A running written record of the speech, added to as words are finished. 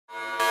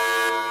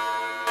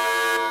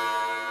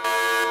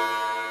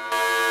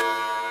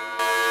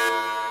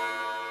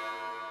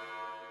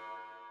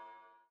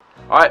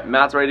Alright,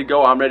 Matt's ready to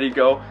go, I'm ready to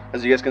go.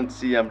 As you guys can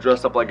see, I'm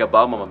dressed up like a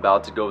bum. I'm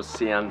about to go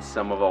sand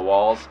some of the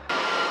walls.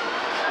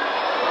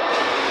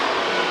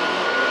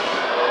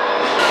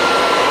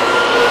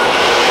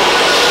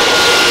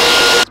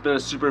 It's been a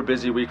super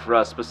busy week for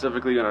us,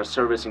 specifically in our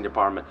servicing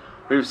department.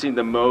 We've seen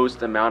the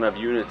most amount of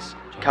units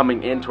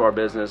coming into our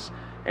business,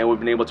 and we've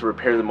been able to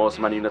repair the most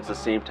amount of units at the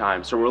same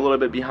time. So we're a little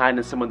bit behind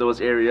in some of those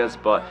areas,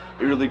 but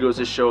it really goes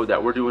to show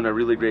that we're doing a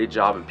really great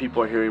job and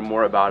people are hearing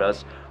more about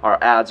us.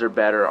 Our ads are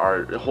better,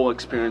 our whole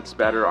experience is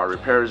better, our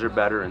repairs are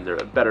better, and they're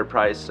a better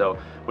price. So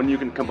when you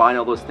can combine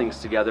all those things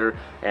together,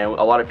 and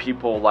a lot of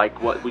people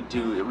like what we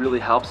do, it really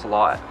helps a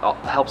lot,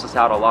 helps us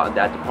out a lot in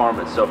that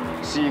department. So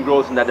seeing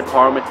growth in that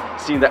department,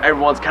 seeing that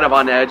everyone's kind of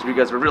on edge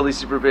because we're really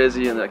super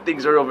busy and like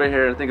things are over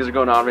here and things are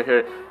going on over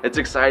here, it's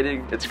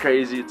exciting, it's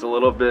crazy, it's a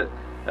little bit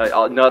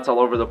nuts all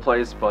over the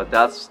place, but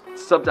that's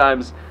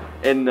sometimes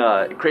in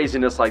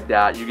craziness like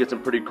that you get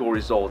some pretty cool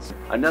results.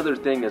 Another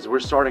thing is we're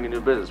starting a new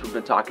business. We've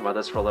been talking about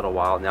this for a little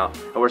while now,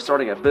 and we're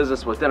starting a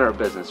business within our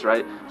business,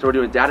 right? So we're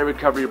doing data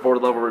recovery,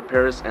 board level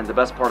repairs, and the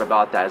best part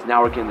about that is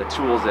now we're getting the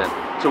tools in.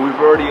 So we've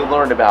already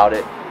learned about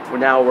it,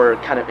 now we're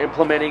kind of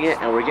implementing it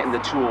and we're getting the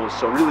tools.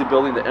 So really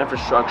building the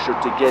infrastructure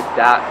to get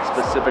that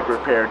specific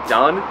repair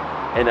done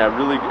in a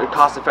really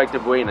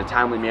cost-effective way, in a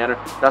timely manner.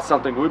 That's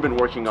something we've been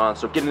working on.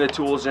 So getting the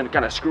tools in,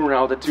 kind of screwing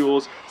around with the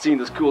tools, seeing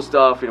this cool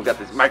stuff, got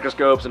these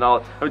microscopes and all.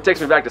 I mean, it takes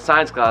me back to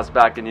science class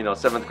back in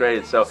 7th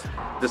grade. So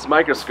this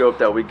microscope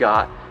that we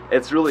got,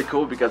 it's really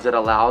cool because it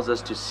allows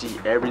us to see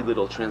every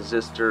little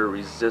transistor,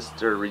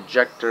 resistor,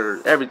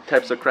 rejector, every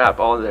types of crap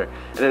all in there.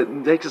 And it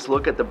makes us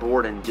look at the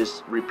board and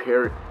just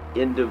repair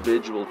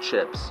individual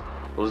chips.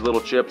 Those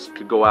little chips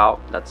could go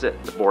out, that's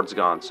it, the board's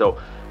gone. So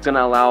it's going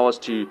to allow us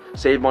to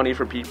save money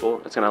for people,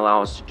 it's going to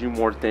allow us to do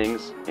more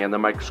things, and the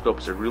microscope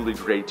is a really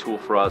great tool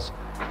for us,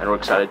 and we're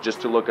excited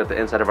just to look at the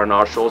inside of our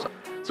nostrils.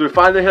 So we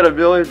finally hit 1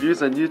 million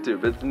views on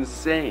YouTube. It's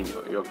insane.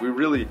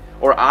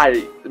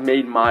 I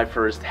made my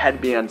first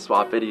headband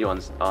swap video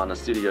on a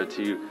Studio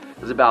 2.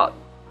 It was about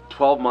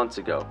 12 months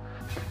ago.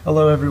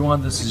 Hello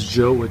everyone, this is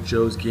Joe with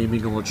Joe's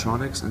Gaming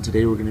Electronics, and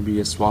today we're going to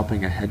be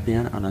swapping a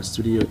headband on a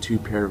Studio 2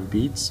 pair of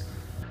Beats.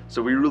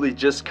 So we really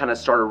just kind of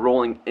started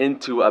rolling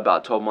into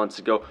about 12 months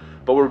ago,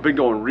 but we've been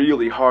going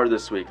really hard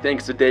this week.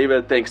 Thanks to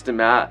David, thanks to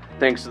Matt,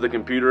 thanks to the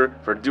computer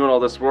for doing all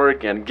this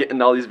work and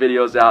getting all these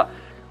videos out.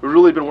 We've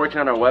really been working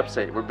on our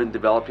website. We've been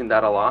developing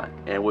that a lot,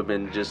 and we've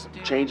been just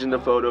changing the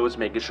photos,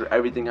 making sure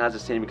everything has the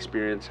same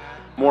experience.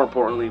 More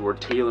importantly, we're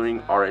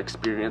tailoring our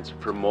experience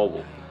for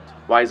mobile.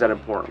 Why is that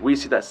important? We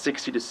see that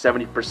 60 to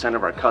 70%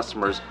 of our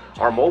customers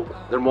are mobile.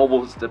 They're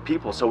mobile to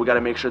people, so we got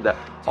to make sure that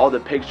all the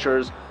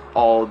pictures,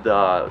 all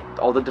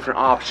the different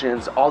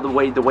options, the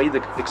way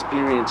the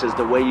experience is,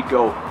 the way you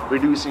go,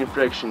 reducing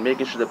friction,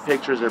 making sure the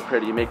pictures are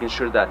pretty, making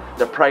sure that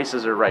the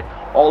prices are right.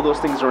 All those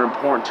things are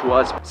important to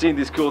us. Seeing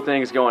these cool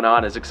things going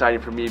on is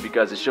exciting for me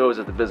because it shows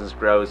that the business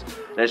grows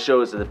and it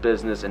shows that the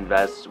business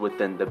invests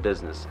within the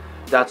business.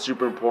 That's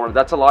super important.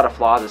 That's a lot of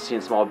flaws I see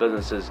in small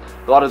businesses.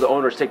 A lot of the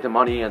owners take the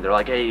money and they're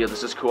like, hey,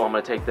 this is cool, I'm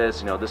gonna take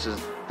this, this is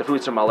the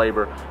fruits of my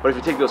labor. But if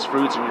you take those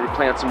fruits and you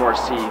plant some more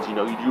seeds, you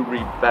do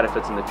reap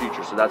benefits in the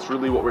future. So that's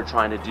really what we're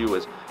trying to do,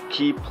 is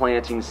keep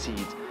planting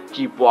seeds,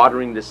 keep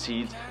watering the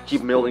seeds,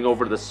 keep milling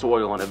over the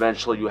soil, and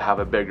eventually you have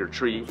a bigger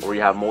tree, or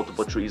you have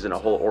multiple trees in a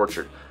whole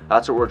orchard.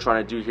 That's what we're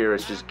trying to do here,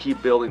 is just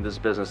keep building this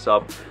business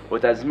up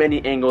with as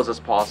many angles as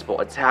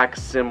possible, attack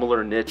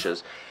similar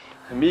niches.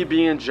 Me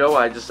being Joe,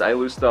 I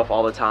lose stuff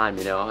all the time,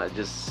 it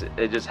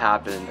just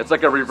happened. It's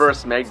like a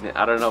reverse magnet.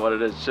 I don't know what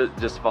it is. Shit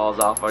just falls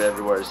off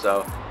everywhere.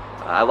 So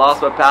I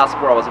lost my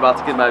passport. I was about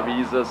to get my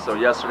visa. So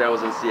yesterday I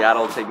was in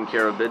Seattle taking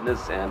care of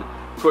business and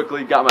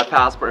quickly got my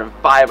passport in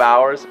 5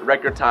 hours,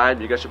 record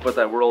time. You guys should put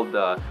that world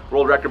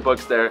record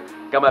books there.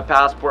 Got my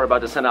passport,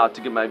 about to send out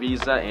to get my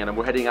visa, and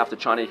we're heading off to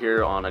China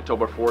here on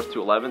October 4th to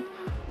 11th.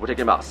 We're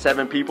taking about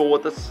 7 people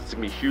with us. It's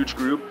gonna be a huge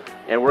group,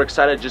 and we're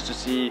excited just to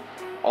see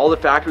all the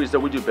factories that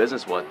we do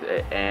business with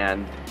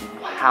and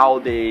how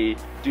they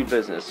do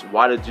business,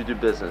 why they do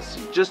business.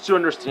 Just to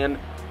understand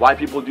why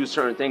people do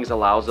certain things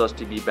allows us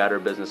to be better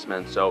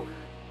businessmen. So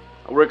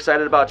we're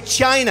excited about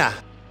China.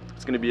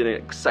 It's going to be an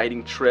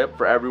exciting trip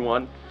for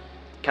everyone,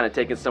 kind of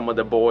taking some of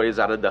the boys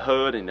out of the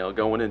hood and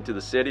going into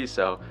the city.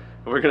 So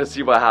we're going to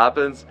see what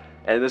happens.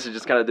 And this is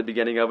just kind of the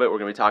beginning of it. We're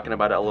going to be talking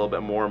about it a little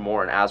bit more and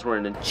more. And as we're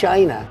in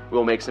China,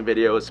 we'll make some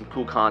videos, some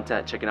cool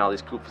content, checking out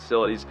these cool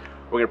facilities.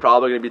 We're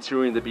probably going to be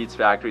touring the Beats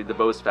factory, the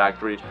Bose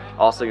factory.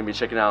 Also going to be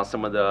checking out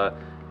some of the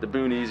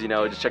boonies,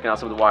 just checking out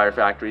some of the wire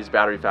factories,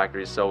 battery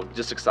factories. So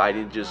just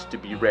exciting just to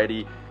be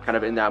ready, kind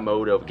of in that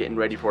mode of getting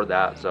ready for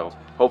that. So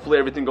hopefully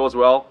everything goes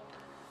well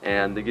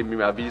and they give me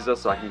my visa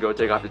so I can go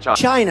take off to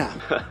China.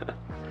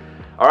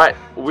 All right,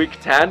 week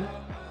 10.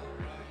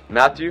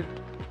 Matthew,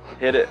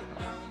 hit it.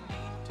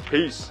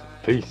 Peace.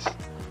 Peace.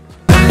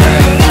 Boop,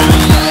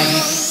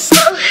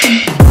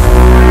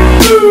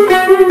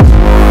 boop,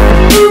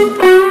 boop,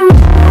 boop.